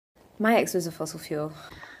My ex was a fossil fuel.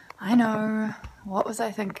 I know. What was I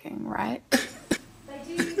thinking, right?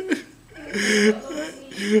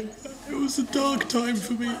 It was a dark time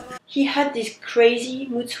for me. He had these crazy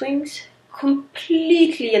mood swings,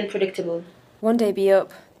 completely unpredictable. One day be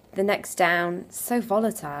up, the next down, so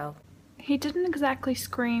volatile. He didn't exactly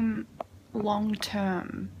scream long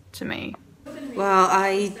term to me. Well,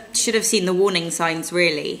 I should have seen the warning signs,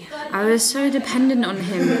 really. I was so dependent on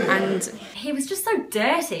him, and he was just so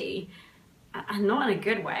dirty, and not in a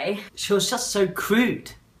good way. She was just so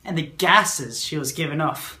crude, and the gases she was giving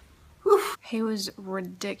off. He was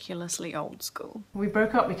ridiculously old school. We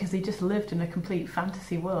broke up because he just lived in a complete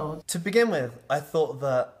fantasy world. To begin with, I thought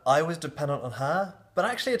that I was dependent on her, but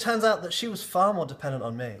actually it turns out that she was far more dependent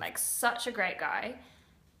on me. Like, such a great guy.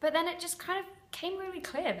 But then it just kind of came really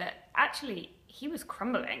clear that actually he was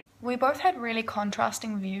crumbling. We both had really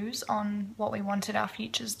contrasting views on what we wanted our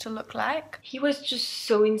futures to look like. He was just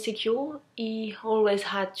so insecure, he always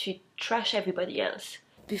had to trash everybody else.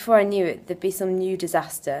 Before I knew it, there'd be some new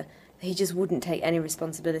disaster that he just wouldn't take any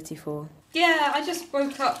responsibility for. yeah, I just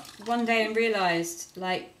woke up one day and realised,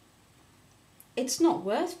 like, it's not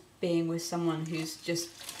worth being with someone who's just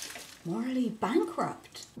morally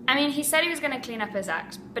bankrupt. I mean, he said he was going to clean up his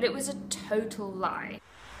act, but it was a total lie.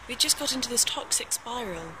 We just got into this toxic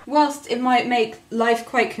spiral. Whilst it might make life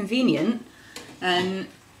quite convenient,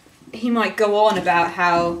 he might go on about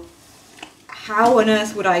how on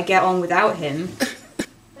earth would I get on without him?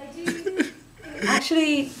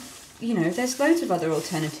 Actually, you know, there's loads of other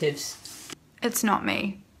alternatives. It's not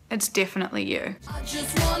me. It's definitely you.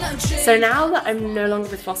 So now that I'm no longer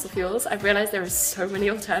with fossil fuels, I've realised there are so many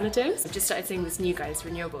alternatives. I've just started seeing this new guy's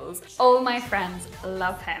renewables. All my friends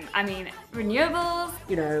love him. I mean, renewables.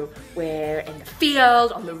 You know, we're in the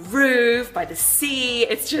field, on the roof, by the sea.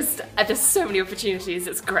 It's just, there's so many opportunities,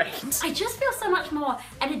 it's great. I just feel so much more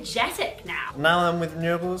energetic now. Now I'm with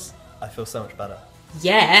renewables, I feel so much better.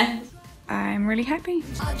 Yeah. I'm really happy.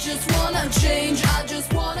 I just wanna change, I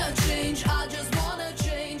just wanna change, I just wanna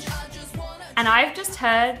change, I just wanna... And I've just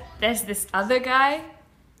heard there's this other guy,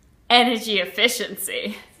 energy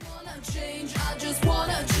efficiency. I just wanna change, I just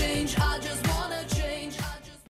wanna